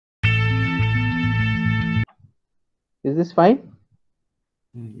Is this fine?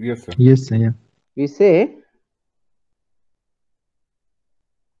 Yes, sir. Yes, sir. Yeah. We say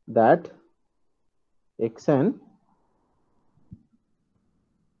that xn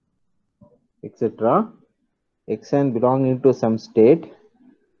etc. xn belonging to some state.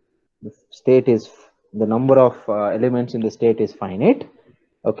 The state is the number of elements in the state is finite.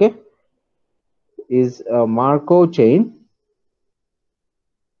 Okay, is a Markov chain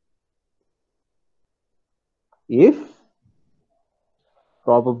if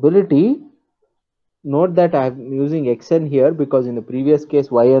probability. Note that I'm using xn here because in the previous case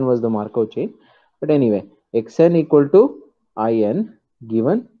yn was the Markov chain. But anyway, xn equal to in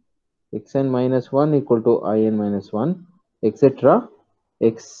given xn minus 1 equal to in minus 1 etc.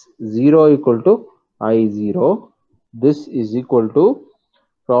 x0 equal to I0. This is equal to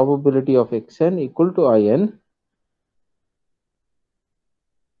probability of xn equal to in.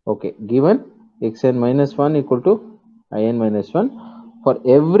 Okay, given xn minus 1 equal to in minus 1. For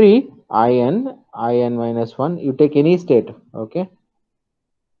every in minus 1, you take any state. Okay,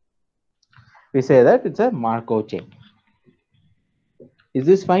 we say that it's a Markov chain. Is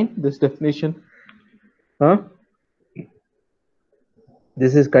this fine? This definition? Huh?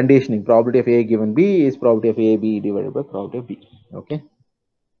 This is conditioning. Probability of A given B is probability of A B divided by probability of B. Okay.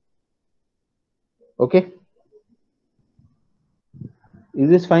 Okay. Is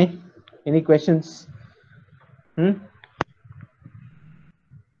this fine? Any questions?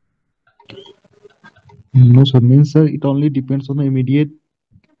 No, sir. Means, sir, it only depends on the immediate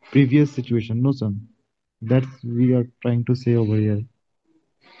previous situation. No, sir. That's we are trying to say over here.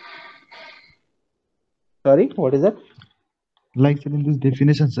 Sorry, what is that? Like, sir, in this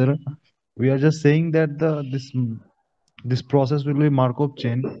definition, sir, we are just saying that this process will be Markov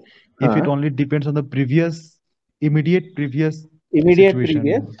chain if it Huh? only depends on the immediate previous Immediate previous,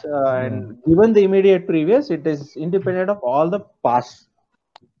 situation. Yeah. and given the immediate previous, it is independent of all the past.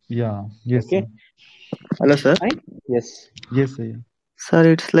 Yeah. Yes, Okay. sir. Hello, sir. Fine. Yes. Yes, sir. Yeah.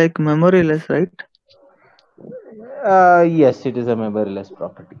 Sir, it's like memoryless, right? Yes, it is a memoryless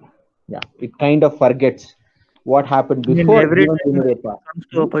property. Yeah, it kind of forgets what happened I mean, before every given the time it immediate past. comes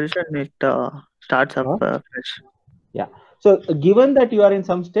to a position, it starts up Huh? fresh. Yeah. So given that you are in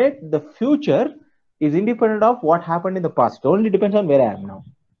some state, the future is independent of what happened in the past. It only depends on where I am now.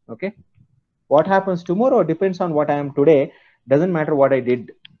 Okay. What happens tomorrow depends on what I am today. Doesn't matter what I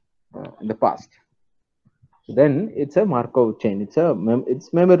did in the past. So then it's a Markov chain. It's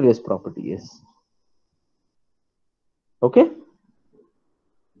memoryless property. Yes. Okay.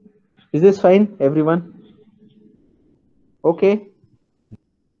 Is this fine, everyone? Okay.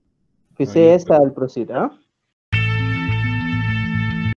 If you say Yes, yes, sir. I'll proceed. Huh?